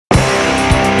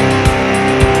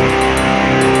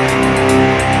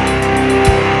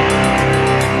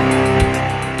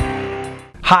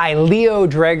Hi, Leo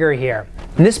Dreger here.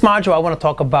 In this module I want to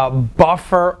talk about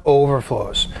buffer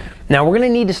overflows. Now we're going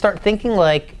to need to start thinking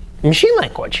like machine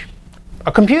language,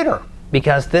 a computer,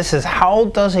 because this is how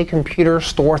does a computer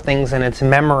store things in its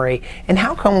memory and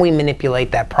how can we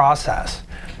manipulate that process.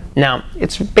 Now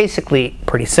it's basically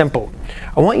pretty simple.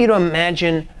 I want you to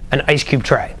imagine an ice cube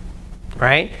tray,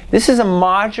 right? This is a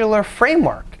modular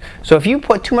framework. So if you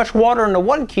put too much water into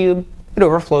one cube, it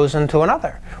overflows into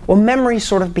another. Well, memory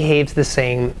sort of behaves the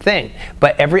same thing,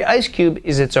 but every ice cube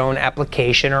is its own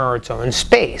application or its own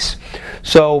space.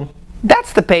 So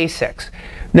that's the basics.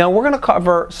 Now we're going to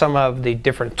cover some of the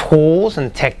different tools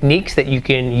and techniques that you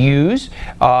can use,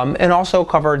 and also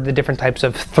cover the different types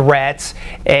of threats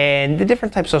and the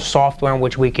different types of software in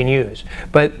which we can use.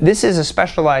 But this is a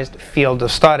specialized field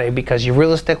of study because you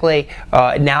realistically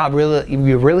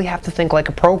you really have to think like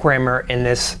a programmer in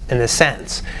this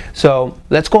sense. So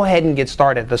let's go ahead and get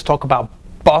started. Let's talk about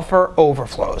buffer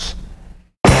overflows.